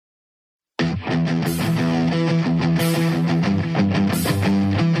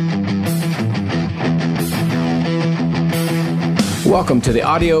Welcome to the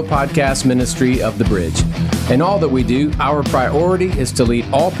audio podcast ministry of The Bridge. In all that we do, our priority is to lead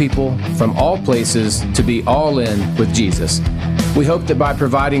all people from all places to be all in with Jesus. We hope that by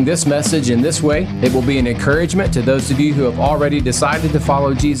providing this message in this way, it will be an encouragement to those of you who have already decided to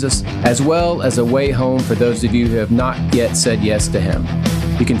follow Jesus, as well as a way home for those of you who have not yet said yes to Him.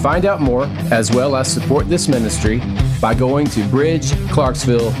 You can find out more, as well as support this ministry, by going to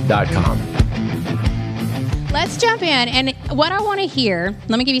bridgeclarksville.com. Let's jump in, and what I want to hear,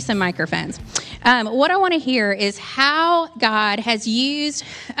 let me give you some microphones. What I want to hear is how God has used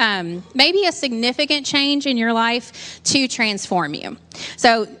maybe a significant change in your life to transform you.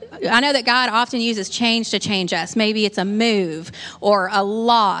 So I know that God often uses change to change us. Maybe it's a move or a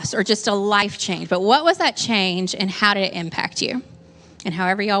loss or just a life change. But what was that change, and how did it impact you? And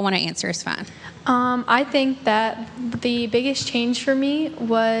however y'all want to answer is fine. I think that the biggest change for me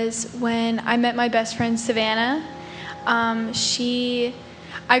was when I met my best friend, Savannah. I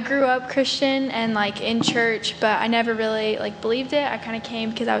grew up Christian and in church, but I never really believed it. I kind of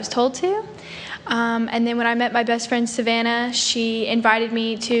came because I was told to. And then when I met my best friend, Savannah, she invited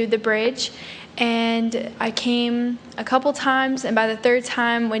me to the Bridge. And I came a couple times, and by the third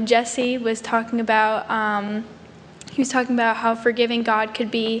time when Jesse was talking about he was talking about how forgiving God could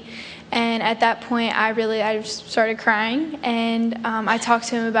be, and at that point I just started crying, and I talked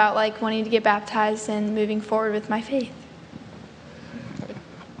to him about wanting to get baptized and moving forward with my faith.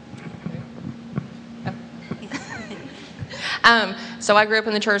 So I grew up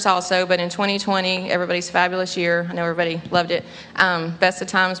in the church also, but in 2020, everybody's fabulous year. I know everybody loved it. Best of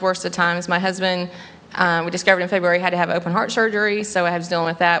times, worst of times. My husband, we discovered in February, had to have open heart surgery, so I was dealing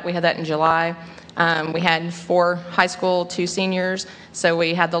with that. We had that in July. We had 4 high school, 2 seniors, so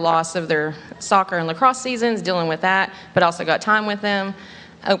we had the loss of their soccer and lacrosse seasons, dealing with that, but also got time with them.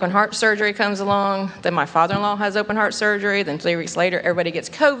 Open heart surgery comes along, then my father-in-law has open heart surgery, then 3 weeks later everybody gets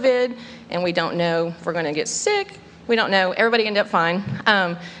COVID, and we don't know if we're going to get sick. We don't know. Everybody ended up fine.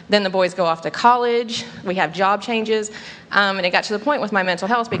 Then the boys go off to college. We have job changes. And it got to the point with my mental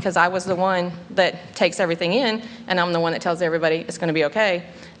health, because I was the one that takes everything in, and I'm the one that tells everybody it's going to be okay.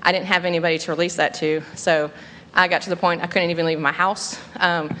 I didn't have anybody to release that to. So I got to the point I couldn't even leave my house.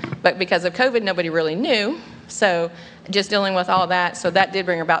 But because of COVID, nobody really knew. So just dealing with all that. So that did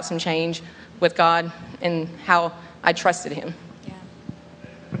bring about some change with God and how I trusted Him.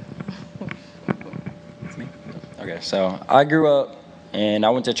 Okay, so I grew up and I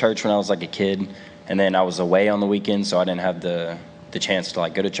went to church when I was a kid, and then I was away on the weekend, so I didn't have the chance to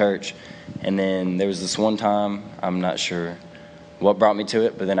go to church. And then there was this one time, I'm not sure what brought me to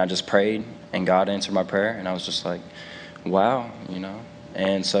it, but then I just prayed and God answered my prayer, and I was just wow,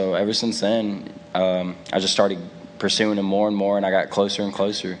 And so ever since then, I just started pursuing Him more and more, and I got closer and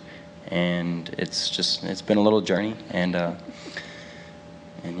closer. And it's been a little journey, and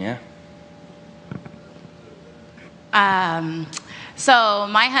yeah. So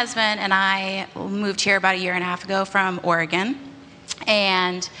my husband and I moved here about 1.5 years ago from Oregon.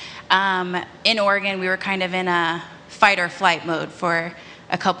 And in Oregon, we were kind of in a fight or flight mode for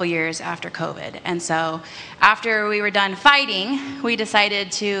a couple years after COVID. And so after we were done fighting, we decided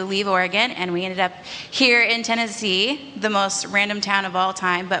to leave Oregon, and we ended up here in Tennessee, the most random town of all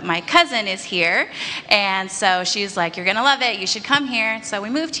time. But my cousin is here, and so she's like, "You're gonna love it, you should come here." So we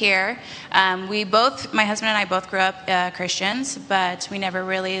moved here. My husband and I both grew up Christians, but we never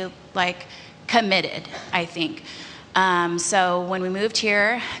really committed, I think. So when we moved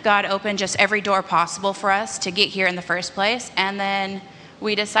here, God opened just every door possible for us to get here in the first place. And then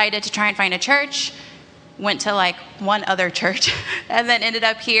we decided to try and find a church, went to one other church, and then ended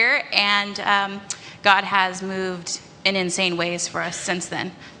up here. And God has moved in insane ways for us since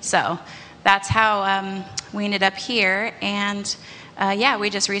then. So that's how we ended up here. And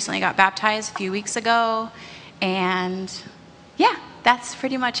we just recently got baptized a few weeks ago. And yeah, that's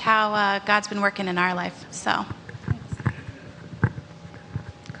pretty much how God's been working in our life. So.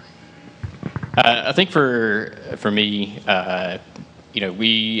 I think for me,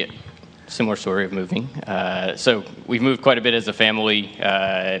 similar story of moving. So we've moved quite a bit as a family,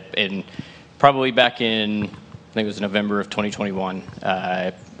 and probably back in, I think it was November of 2021,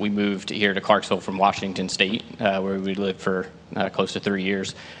 we moved here to Clarksville from Washington State, where we lived for close to 3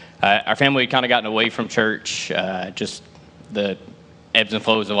 years. Our family had kind of gotten away from church, just the ebbs and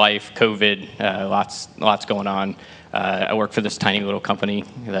flows of life, COVID, lots going on. I work for this tiny little company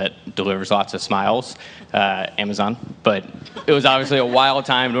that delivers lots of smiles, Amazon. But it was obviously a wild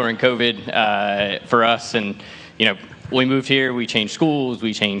time during COVID for us. And, we moved here, we changed schools,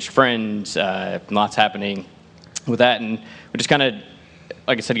 we changed friends, lots happening with that. And we just kind of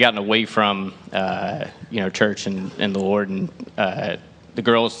like I said, gotten away from, church and the Lord. And the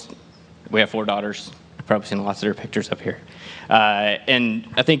girls, we have 4 daughters. Probably seen lots of their pictures up here. And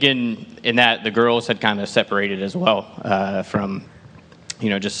I think in that, the girls had kind of separated as well from,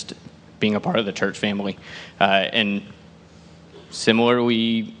 just being a part of the church family. And similar,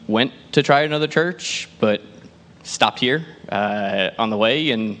 we went to try another church, but stopped here on the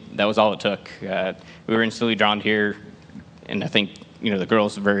way, and that was all it took. We were instantly drawn here, and I think the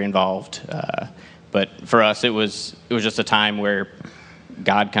girls were very involved. But for us, it was just a time where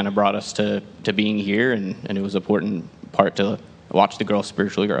God kind of brought us to being here, and it was an important part to watch the girls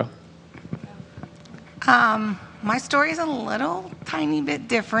spiritually grow. My story is a little tiny bit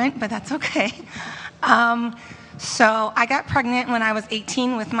different, but that's okay. So I got pregnant when I was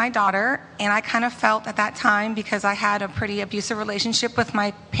 18 with my daughter, and I kind of felt at that time, because I had a pretty abusive relationship with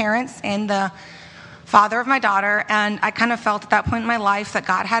my parents and the father of my daughter, and I kind of felt at that point in my life that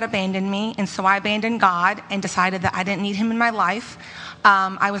God had abandoned me, and so I abandoned God and decided that I didn't need him in my life.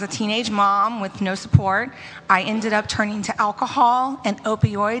 I was a teenage mom with no support. I ended up turning to alcohol and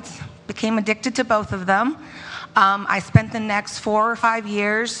opioids, became addicted to both of them. I spent the next 4 or 5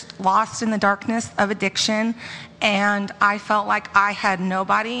 years lost in the darkness of addiction, and I felt like I had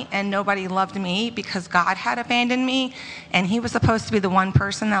nobody, and nobody loved me because God had abandoned me, and he was supposed to be the one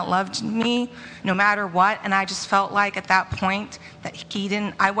person that loved me no matter what, and I just felt like at that point that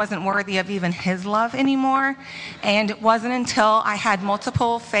I wasn't worthy of even his love anymore. And it wasn't until I had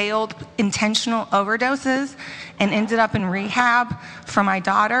multiple failed intentional overdoses and ended up in rehab for my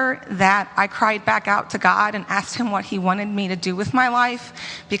daughter that I cried back out to God and asked him what he wanted me to do with my life,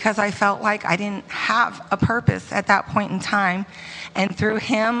 because I felt like I didn't have a purpose at that point in time. And through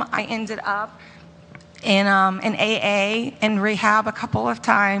him, I ended up in AA and rehab a couple of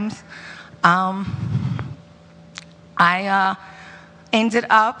times. I ended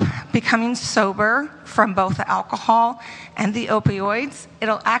up becoming sober from both the alcohol and the opioids.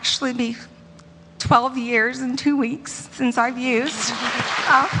 It'll actually be 12 years and 2 weeks since I've used.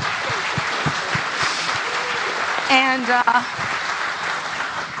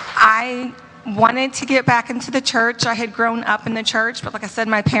 I wanted to get back into the church. I had grown up in the church, but like I said,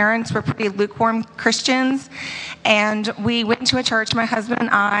 my parents were pretty lukewarm Christians, and we went to a church, my husband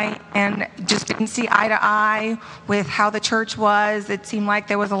and I, and just didn't see eye to eye with how the church was. It seemed like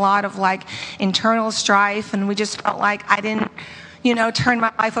there was a lot of internal strife, and we just felt like I didn't turn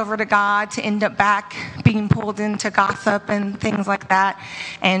my life over to God to end up back being pulled into gossip and things like that.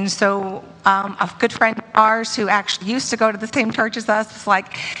 And so a good friend of ours who actually used to go to the same church as us was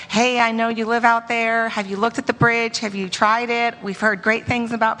like, hey, I know you live out there. Have you looked at the bridge? Have you tried it? We've heard great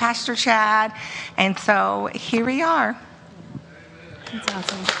things about Pastor Chad. And so here we are. That's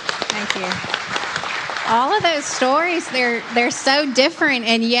awesome. Thank you. All of those stories, they're so different,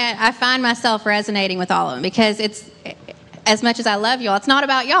 and yet I find myself resonating with all of them, because it's, as much as I love y'all, it's not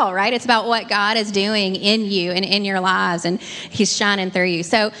about y'all, right? It's about what God is doing in you and in your lives, and he's shining through you.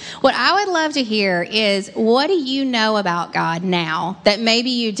 So what I would love to hear is, what do you know about God now that maybe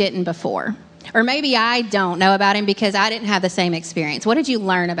you didn't before? Or maybe I don't know about him because I didn't have the same experience. What did you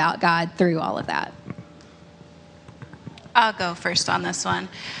learn about God through all of that? I'll go first on this one.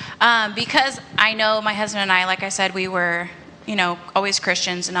 Because I know my husband and I, like I said, we were always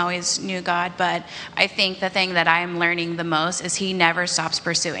Christians and always knew God, but I think the thing that I'm learning the most is he never stops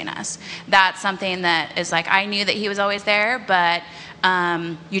pursuing us. That's something that is I knew that he was always there, but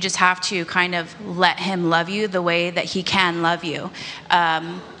you just have to kind of let him love you the way that he can love you.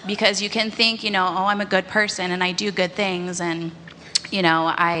 Because you can think, I'm a good person and I do good things, and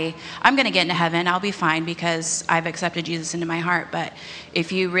I'm going to get into heaven. I'll be fine because I've accepted Jesus into my heart. But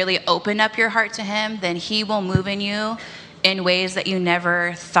if you really open up your heart to him, then he will move in you in ways that you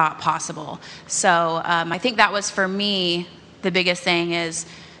never thought possible. So I think that was, for me, the biggest thing is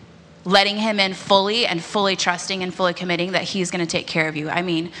letting him in fully and fully trusting and fully committing that he's going to take care of you. I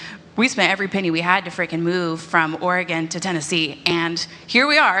mean, we spent every penny we had to freaking move from Oregon to Tennessee, and here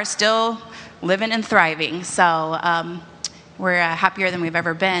we are still living and thriving. So we're happier than we've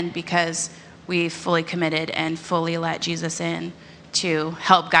ever been because we've fully committed and fully let Jesus in to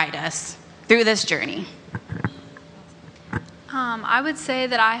help guide us through this journey. I would say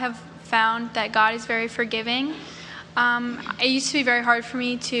that I have found that God is very forgiving. It used to be very hard for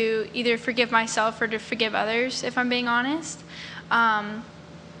me to either forgive myself or to forgive others, if I'm being honest. And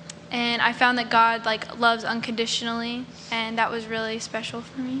I found that God loves unconditionally, and that was really special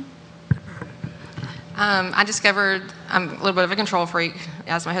for me. I discovered I'm a little bit of a control freak,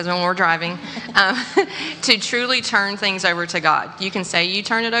 as my husband when we're driving, to truly turn things over to God. You can say you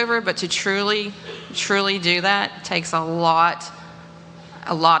turn it over, but to truly do that takes a lot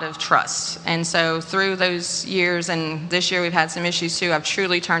a lot of trust. And so through those years, and this year we've had some issues too, I've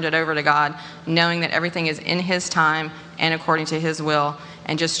truly turned it over to God, knowing that everything is in His time and according to His will,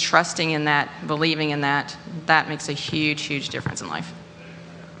 and just trusting in that, believing in that. That makes a huge, huge difference in life.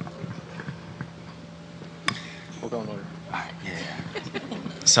 We'll go in order.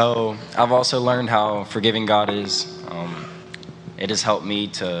 So I've also learned how forgiving God is. It has helped me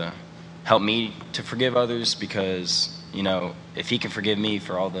to forgive others, because, you know, if He can forgive me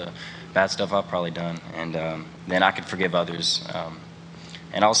for all the bad stuff I've probably done, and then I could forgive others.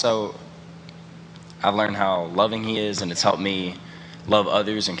 And also, I've learned how loving He is, and it's helped me love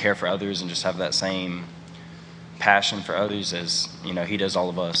others and care for others and just have that same passion for others as, you know, He does all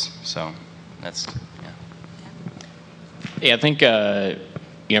of us. So that's, Yeah, I think,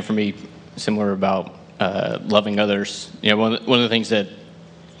 you know, for me, similar about loving others. You know, one of the things that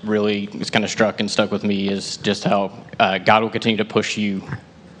really is kind of struck and stuck with me is just how God will continue to push you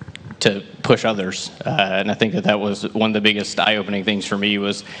to push others. And I think that was one of the biggest eye-opening things for me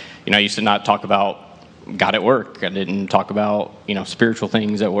was, you know, I used to not talk about God at work. I didn't talk about, you know, spiritual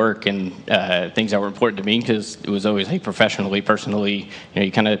things at work and things that were important to me, because it was always, hey, professionally, personally, you know,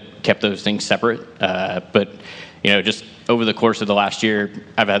 you kind of kept those things separate. But, you know, just over the course of the last year,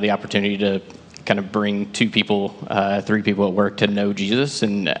 I've had the opportunity to kind of bring 3 people at work to know Jesus,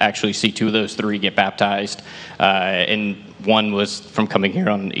 and actually see 2 of those 3 get baptized. And one was from coming here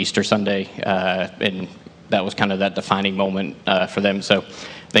on Easter Sunday, and that was kind of that defining moment for them. So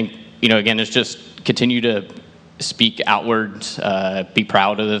I think, you know, again, it's just continue to speak outwards, be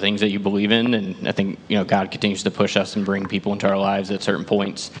proud of the things that you believe in, and I think, you know, God continues to push us and bring people into our lives at certain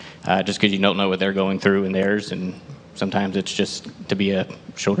points, just because you don't know what they're going through in theirs, and sometimes it's just to be a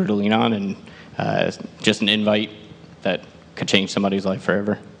shoulder to lean on, and just an invite that could change somebody's life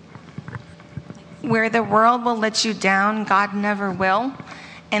forever. Where the world will let you down, God never will.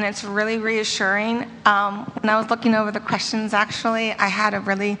 And it's really reassuring. When I was looking over the questions, actually, I had a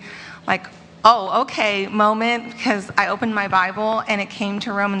really oh, okay moment, because I opened my Bible and it came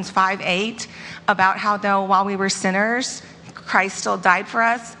to Romans 5:8 about how though while we were sinners, Christ still died for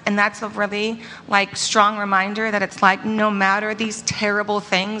us. And that's a really strong reminder that it's no matter these terrible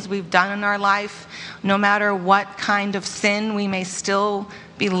things we've done in our life, no matter what kind of sin we may still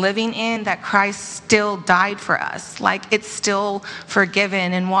be living in, that Christ still died for us. It's still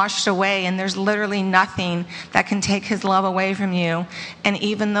forgiven and washed away, and there's literally nothing that can take His love away from you. And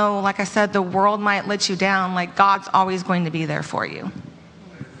even though, like I said, the world might let you down, God's always going to be there for you.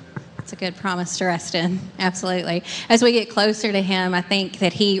 It's a good promise to rest in. Absolutely. As we get closer to Him, I think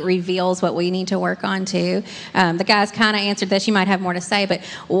that He reveals what we need to work on too. The guys kind of answered this. You might have more to say, but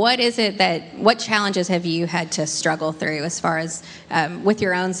what challenges have you had to struggle through as far as with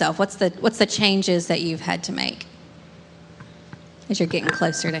your own self? What's the changes that you've had to make as you're getting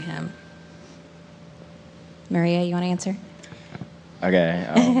closer to Him? Maria, you want to answer? Okay.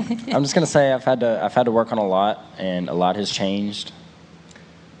 I'm just gonna say I've had to work on a lot, and a lot has changed.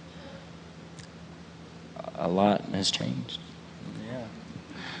 A lot has changed.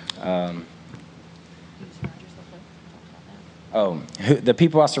 Yeah. The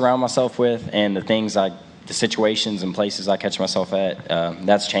people I surround myself with, and the situations and places I catch myself at,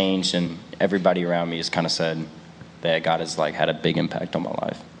 that's changed, and everybody around me has kind of said that God has had a big impact on my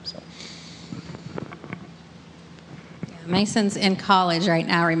life. So. Mason's in college right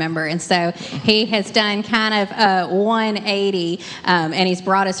now, remember, and so he has done kind of a 180, and he's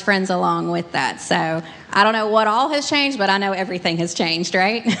brought his friends along with that. So I don't know what all has changed, but I know everything has changed,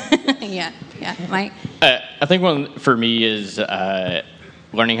 right? Yeah, Mike? I think one for me is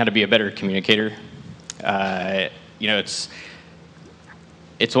learning how to be a better communicator. You know,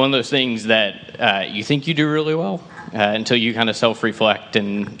 it's one of those things that you think you do really well until you kind of self-reflect,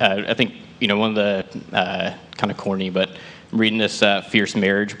 and I think, you know, one of the kind of corny, but I'm reading this Fierce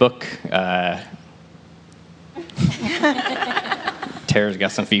Marriage book. Tara's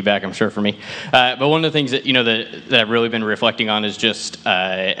got some feedback, I'm sure, for me. But one of the things that, you know, that I've really been reflecting on is just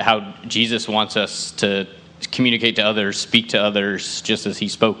how Jesus wants us to communicate to others, speak to others, just as He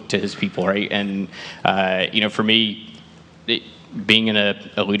spoke to His people, right? And, you know, for me, being in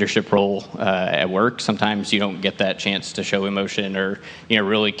a leadership role at work, sometimes you don't get that chance to show emotion or, you know,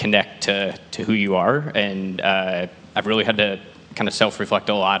 really connect to who you are. And I've really had to kind of self-reflect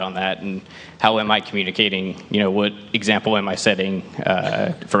a lot on that, and how am I communicating, you know, what example am I setting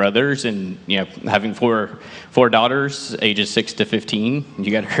for others? And, you know, having four daughters, ages 6 to 15,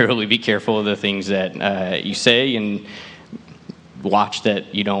 you got to really be careful of the things that you say, and watch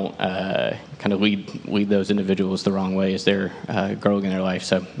that you don't kind of lead those individuals the wrong way as they're growing in their life.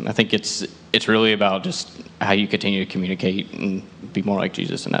 So I think it's really about just how you continue to communicate and be more like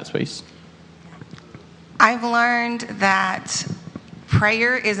Jesus in that space. I've learned that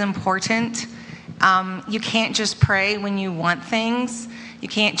prayer is important. You can't just pray when you want things. You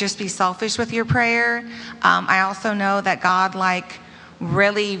can't just be selfish with your prayer. I also know that God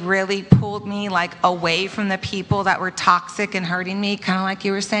really, really pulled me away from the people that were toxic and hurting me, kind of like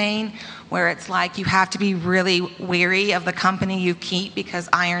you were saying, where it's like you have to be really wary of the company you keep because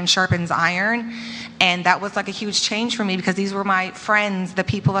iron sharpens iron. And that was a huge change for me because these were my friends, the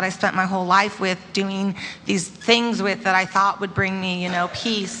people that I spent my whole life with, doing these things with that I thought would bring me,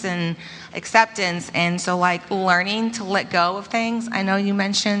 peace and acceptance. And so learning to let go of things. I know you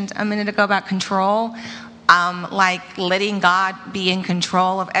mentioned a minute ago about control. Letting God be in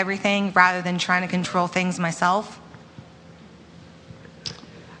control of everything rather than trying to control things myself.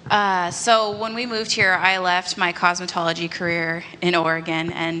 So when we moved here, I left my cosmetology career in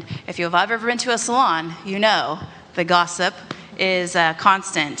Oregon. And if you've ever been to a salon, you know the gossip is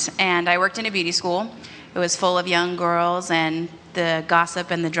constant. And I worked in a beauty school. It was full of young girls, and the gossip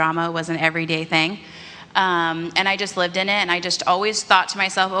and the drama was an everyday thing. And I just lived in it, and I just always thought to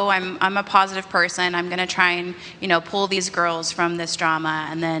myself, oh, I'm a positive person. I'm going to try and, pull these girls from this drama.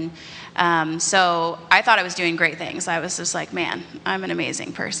 And then, so I thought I was doing great things. I was just like, man, I'm an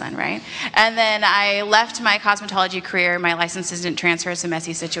amazing person, right? And then I left my cosmetology career. My licenses didn't transfer. It's a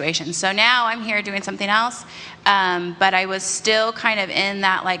messy situation. So now I'm here doing something else. But I was still kind of in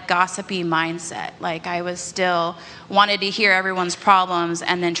that gossipy mindset. I was still wanted to hear everyone's problems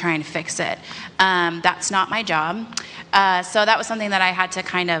and then trying to fix it. That's not my job. So that was something that I had to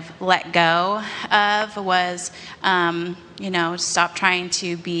kind of let go of was, stop trying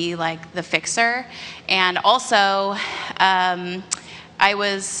to be the fixer. And also,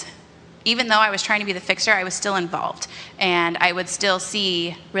 even though I was trying to be the fixer, I was still involved. And I would still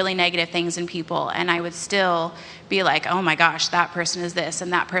see really negative things in people. And I would still be like, oh my gosh, that person is this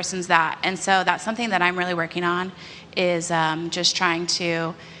and that person's that. And so that's something that I'm really working on is just trying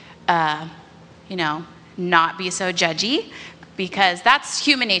to, not be so judgy, because that's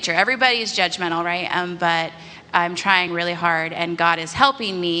human nature. Everybody is judgmental, right? But I'm trying really hard, and God is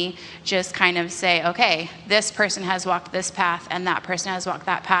helping me just kind of say, okay, this person has walked this path, and that person has walked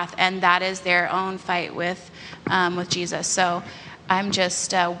that path, and that is their own fight with Jesus. So I'm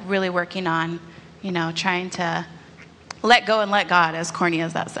just really working on, trying to let go and let God, as corny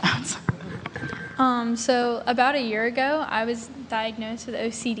as that sounds. So about a year ago, I was diagnosed with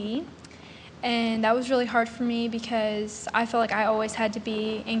OCD, and that was really hard for me because I felt like I always had to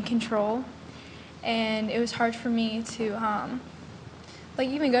be in control. And it was hard for me to,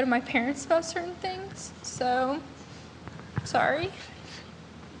 even go to my parents about certain things. So, sorry.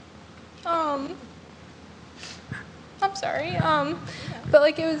 I'm sorry.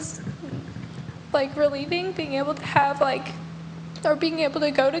 But, it was, relieving being able to have, or being able to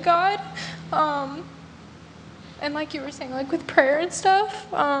go to God. And like you were saying, with prayer and stuff.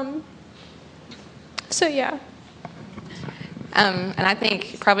 So, yeah. And I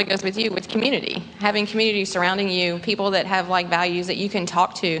think probably goes with you, with community. Having community surrounding you, people that have values that you can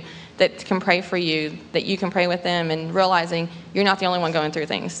talk to, that can pray for you, that you can pray with them, and realizing you're not the only one going through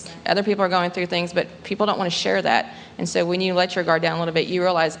things. Other people are going through things, but people don't want to share that. And so when you let your guard down a little bit, you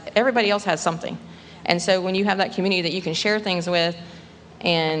realize everybody else has something. And so when you have that community that you can share things with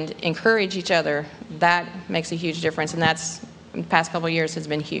and encourage each other, that makes a huge difference. And that's, the past couple of years, has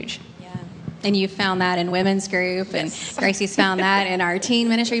been huge. And you found that in women's group, and Gracie's found that in our teen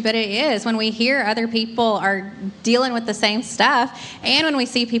ministry. But it is when we hear other people are dealing with the same stuff, and when we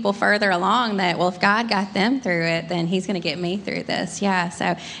see people further along that, well, if God got them through it, then he's going to get me through this. Yeah,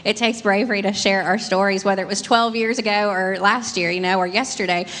 so it takes bravery to share our stories, whether it was 12 years ago or last year, or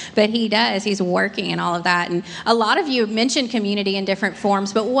yesterday. But he does. He's working in all of that. And a lot of you mentioned community in different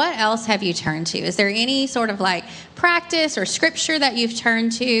forms, but what else have you turned to? Is there any sort of practice or scripture that you've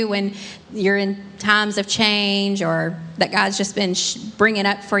turned to when you're in times of change, or that God's just been bringing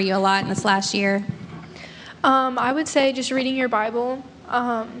up for you a lot in this last year? I would say just reading your Bible.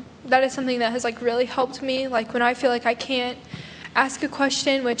 That is something that has really helped me. When I feel like I can't ask a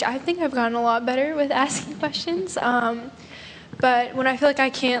question, which I think I've gotten a lot better with asking questions. But when I feel like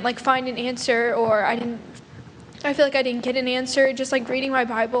I can't find an answer, or I feel like I didn't get an answer, just reading my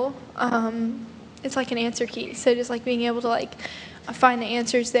Bible, it's like an answer key. So just being able to find the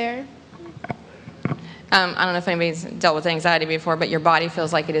answers there. I don't know if anybody's dealt with anxiety before, but your body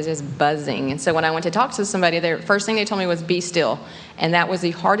feels like it is just buzzing. And so when I went to talk to somebody, the first thing they told me was be still. And that was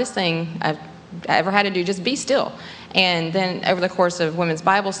the hardest thing I've ever had to do, just be still. And then over the course of women's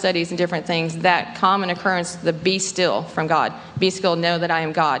Bible studies and different things, that common occurrence, the be still from God, be still, know that I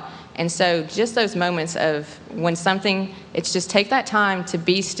am God. And so just those moments of when something, it's just take that time to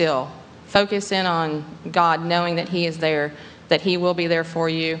be still, focus in on God, knowing that he is there, that he will be there for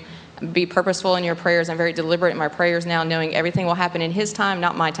you. Be purposeful in your prayers. I'm very deliberate in my prayers now, knowing everything will happen in his time,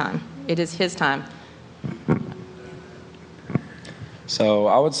 not my time. It is his time. So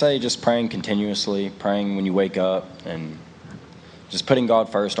I would say just praying continuously, praying when you wake up, and just putting God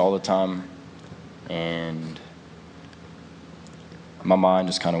first all the time. And my mind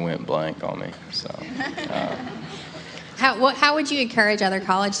just kind of went blank on me. So How would you encourage other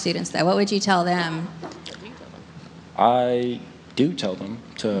college students, though? What would you tell them? I do tell them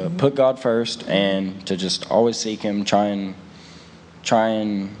to put God first and to just always seek him, try and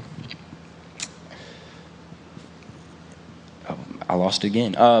I lost it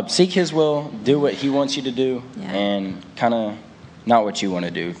again. Seek his will, do what he wants you to do, and kind of not what you want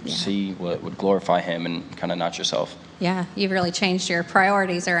to do. Yeah. See what would glorify him and kind of not yourself. Yeah, you've really changed your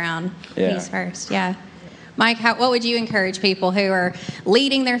priorities around peace first. Yeah. Mike, what would you encourage people who are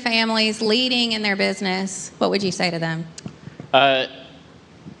leading their families, leading in their business? What would you say to them? I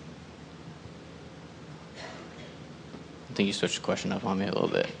think you switched the question up on me a little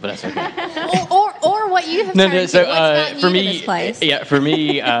bit, but that's okay. or what you have turned to. What's gotten you to this place? Yeah, for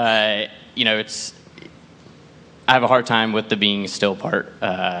me, it's. I have a hard time with the being still part.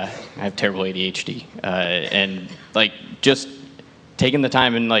 I have terrible ADHD, and just taking the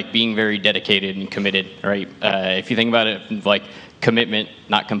time and being very dedicated and committed. Right? If you think about it, commitment,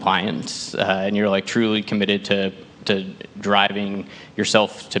 not compliance, and you're truly committed to driving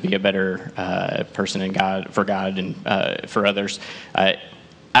yourself to be a better person in God, for God, and for others. I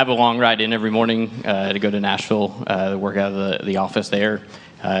have a long ride in every morning to go to Nashville, work out of the office there.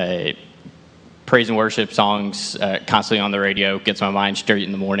 Praise and worship songs constantly on the radio gets my mind straight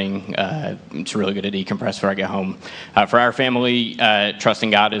in the morning. It's really good to decompress before I get home. For our family,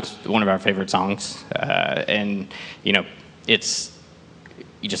 Trusting God is one of our favorite songs. And, it's,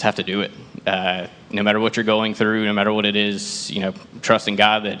 you just have to do it. No matter what you're going through, no matter what it is, trusting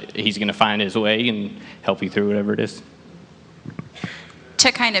God that he's going to find his way and help you through whatever it is.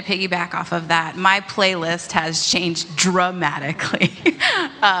 To kind of piggyback off of that, my playlist has changed dramatically.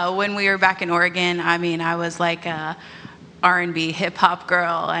 When we were back in Oregon, I was like a R&B hip hop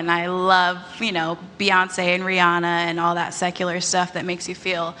girl, and I love, Beyonce and Rihanna and all that secular stuff that makes you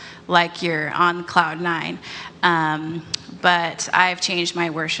feel like you're on cloud nine. But I've changed my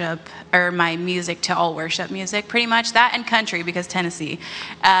my music to all worship music, pretty much that and country because Tennessee.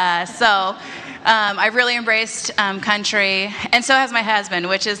 I've really embraced country, and so has my husband,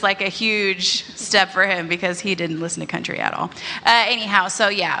 which is a huge step for him because he didn't listen to country at all.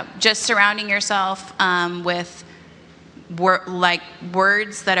 Just surrounding yourself with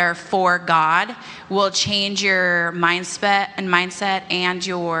words that are for God will change your mindset and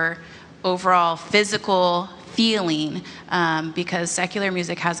your overall physical feeling, because secular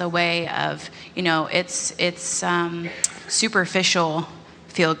music has a way of, it's superficial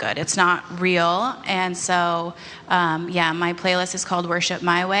feel good. It's not real. And so, my playlist is called Worship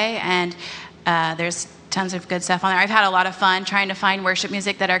My Way, and there's tons of good stuff on there. I've had a lot of fun trying to find worship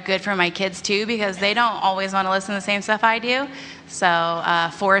music that are good for my kids too, because they don't always want to listen to the same stuff I do. So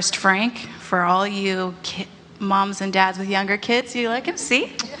Forrest Frank, for all you moms and dads with younger kids, you like him?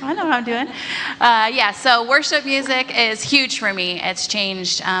 See? I know what I'm doing. So worship music is huge for me. It's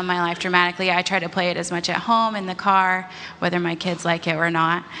changed my life dramatically. I try to play it as much at home, in the car, whether my kids like it or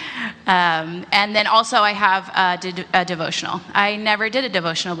not. And then also I have a devotional. I never did a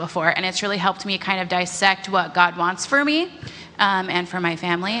devotional before, and it's really helped me kind of dissect what God wants for me and for my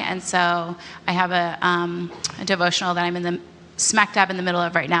family. And so I have a devotional that I'm smack dab in the middle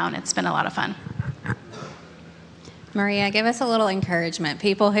of right now, and it's been a lot of fun. Maria, give us a little encouragement.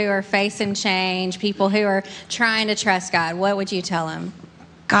 People who are facing change, people who are trying to trust God, what would you tell them?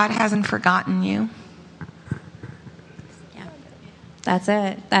 God hasn't forgotten you. Yeah, that's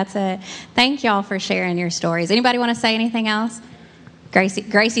it. Thank y'all for sharing your stories. Anybody want to say anything else?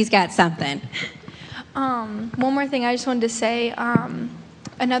 Gracie's got something. One more thing I just wanted to say.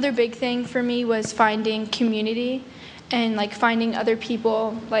 Another big thing for me was finding community and finding other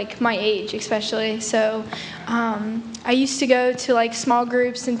people my age especially. So I used to go to small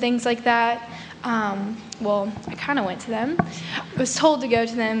groups and things like that. Well, I kind of went to them. I was told to go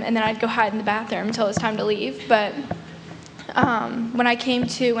to them, and then I'd go hide in the bathroom until it was time to leave. But when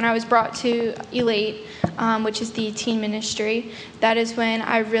I was brought to Elate, which is the teen ministry, that is when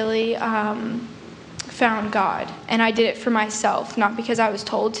I really found God. And I did it for myself, not because I was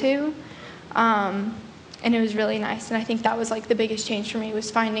told to. And it was really nice. And I think that was like the biggest change for me,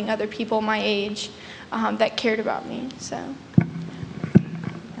 was finding other people my age that cared about me. So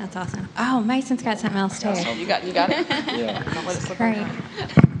That's awesome. Oh, Mason's got something else too. You got it? Yeah. Don't let it slip Great.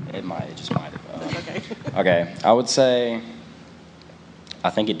 It just might have. Okay. Okay, I would say, I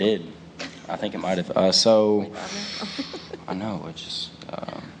think it did. I think it might have. I know, it just,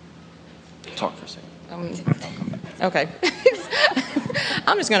 talk for a second. I'll come back. Okay.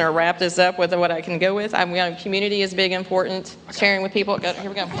 I'm just going to wrap this up with what I can go with. Community is big, important. Sharing with people. Here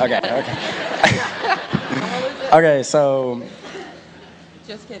we go. Okay. Okay, so.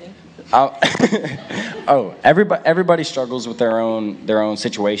 Just kidding. Everybody struggles with their own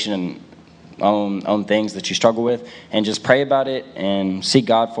situation and own things that you struggle with, and just pray about it and seek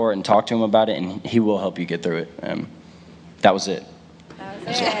God for it and talk to Him about it, and He will help you get through it. That was it.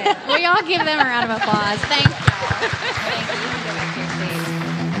 We all give them a round of applause. Thank you. Thank you. You can go back to your seat.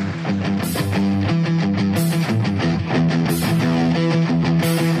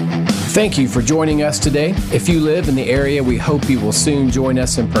 Thank you for joining us today. If you live in the area, we hope you will soon join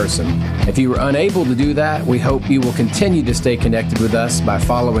us in person. If you were unable to do that, we hope you will continue to stay connected with us by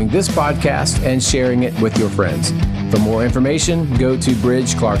following this podcast and sharing it with your friends. For more information, go to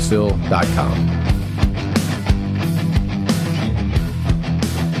bridgeclarksville.com.